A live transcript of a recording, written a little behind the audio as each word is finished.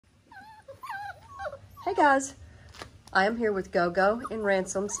Hey guys, I am here with GoGo and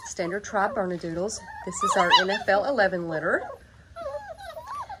Ransom's standard Tri Bernedoodles. This is our NFL11 litter.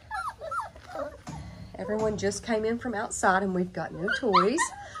 Everyone just came in from outside and we've got new toys.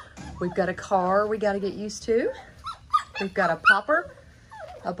 We've got a car we got to get used to. We've got a popper,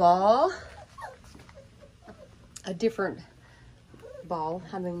 a ball, a different ball.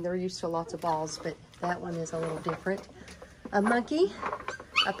 I mean, they're used to lots of balls, but that one is a little different. A monkey,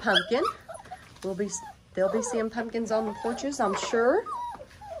 a pumpkin. They'll be seeing pumpkins on the porches, I'm sure.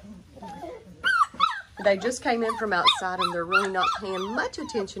 They just came in from outside and they're really not paying much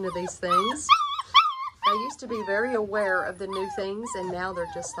attention to these things. They used to be very aware of the new things and now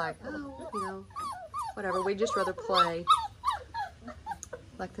they're just like, oh, you know, whatever, we'd just rather play.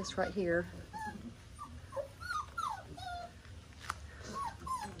 Like this right here.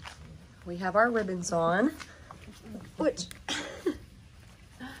 We have our ribbons on, which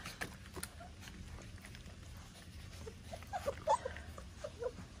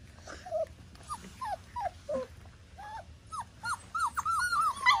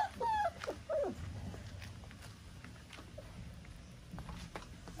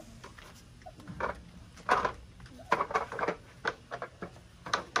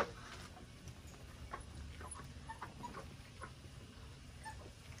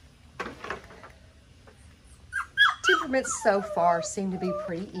temperaments so far seem to be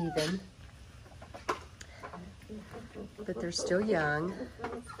pretty even, but they're still young.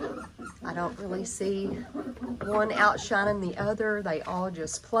 I don't really see one outshining the other. They all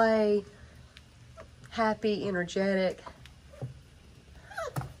just play, happy, energetic.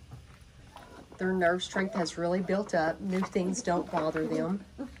 Their nerve strength has really built up. New things don't bother them.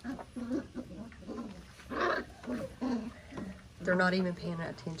 They're not even paying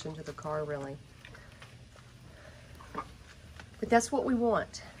attention to the car, really. But that's what we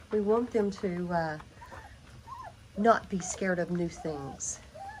want. We want them to not be scared of new things.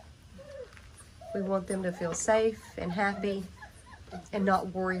 We want them to feel safe and happy and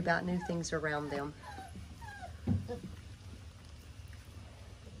not worry about new things around them.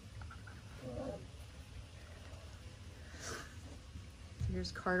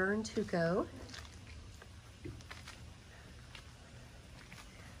 Here's Carter and Tuco.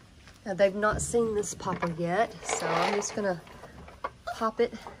 Now they've not seen this popper yet, so I'm just gonna pop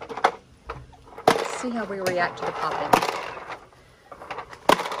it. See how we react to the popping.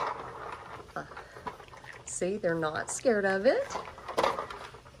 See, they're not scared of it.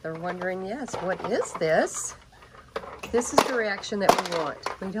 They're wondering, yes, what is this? This is the reaction that we want.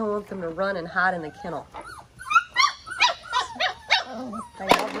 We don't want them to run and hide in the kennel. They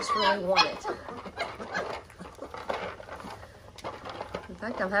all just really want it. In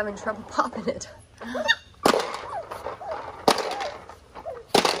fact, I'm having trouble popping it.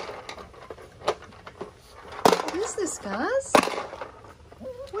 What is this, guys?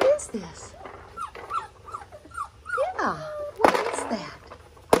 What is this? Yeah, what is that?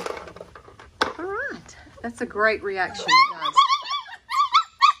 All right, that's a great reaction, guys.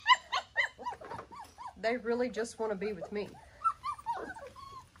 They really just want to be with me.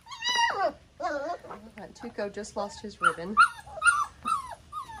 All right, Tuco just lost his ribbon.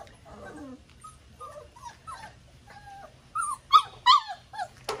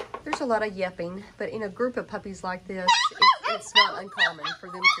 There's a lot of yipping, but in a group of puppies like this, it's not uncommon for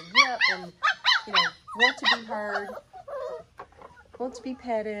them to yip and, you know, want to be heard, want to be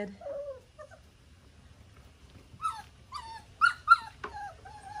petted.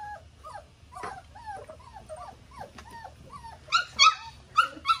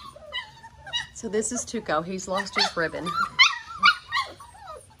 So this is Tuco. He's lost his ribbon.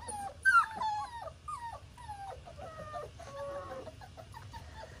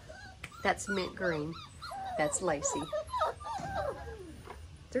 That's mint green. That's Lacey.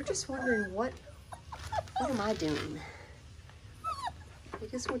 They're just wondering, what am I doing? They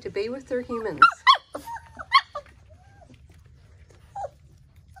just want to be with their humans.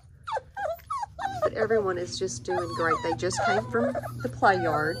 But everyone is just doing great. They just came from the play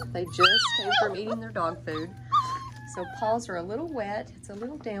yard. They just came from eating their dog food. So paws are a little wet. It's a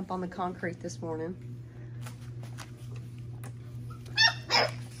little damp on the concrete this morning.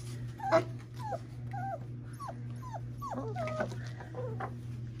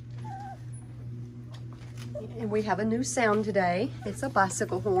 And we have a new sound today. It's a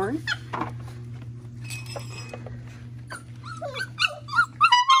bicycle horn.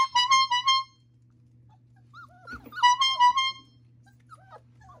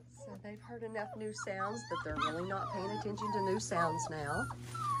 So they've heard enough new sounds that they're really not paying attention to new sounds now.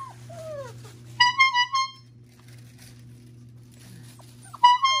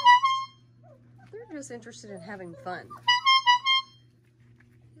 just interested in having fun.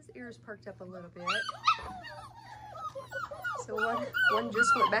 His ears perked up a little bit. So one just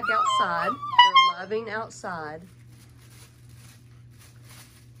went back outside. They're loving outside.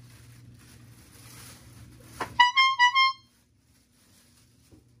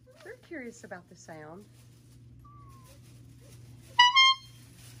 They're curious about the sound.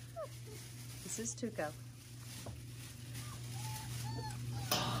 This is Tuco.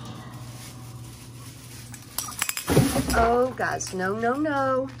 Oh, guys, no, no,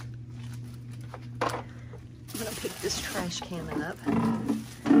 no. I'm gonna pick this trash can up.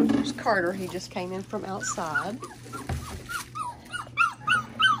 There's Carter, he just came in from outside.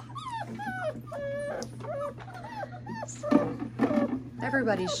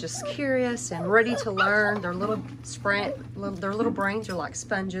 Everybody's just curious and ready to learn. Their little brains are like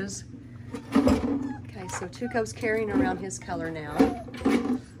sponges. Okay, so Tuco's carrying around his color now.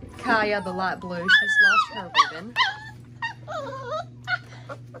 Kaya, the light blue, she's lost her ribbon.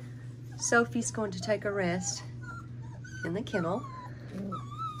 Sophie's going to take a rest in the kennel.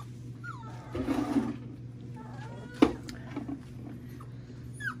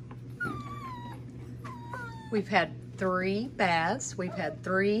 We've had 3 baths. We've had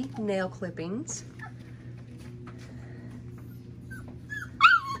 3 nail clippings.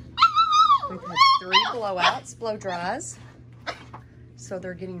 We've had 3 blowouts, blow dries. So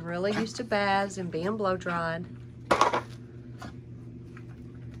they're getting really used to baths and being blow dried.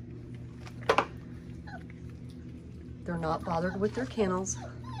 They're not bothered with their kennels.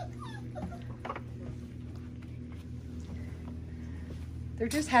 They're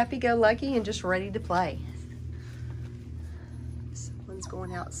just happy-go-lucky and just ready to play. Someone's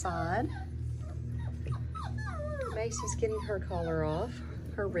going outside. Macy's getting her collar off,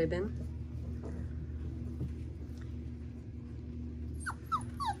 her ribbon.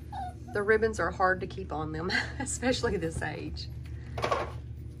 The ribbons are hard to keep on them, especially this age.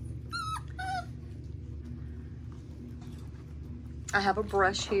 I have a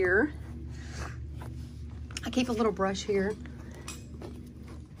brush here. I keep a little brush here.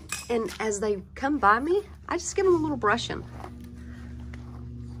 And as they come by me, I just give them a little brushing.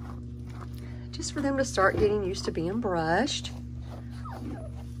 Just for them to start getting used to being brushed.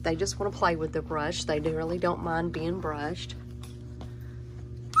 They just want to play with the brush. They really don't mind being brushed.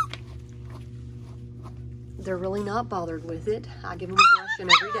 They're really not bothered with it. I give them a brushing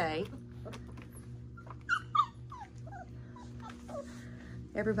every day.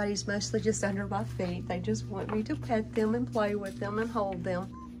 Everybody's mostly just under my feet. They just want me to pet them and play with them and hold them.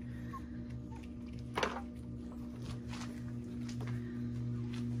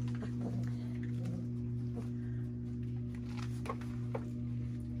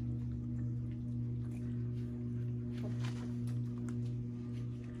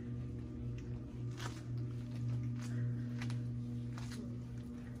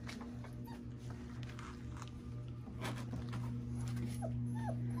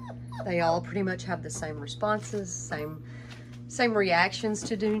 They all pretty much have the same responses, same reactions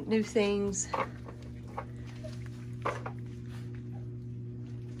to do new things.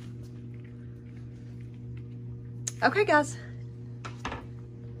 Okay, guys.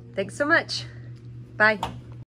 Thanks so much. Bye.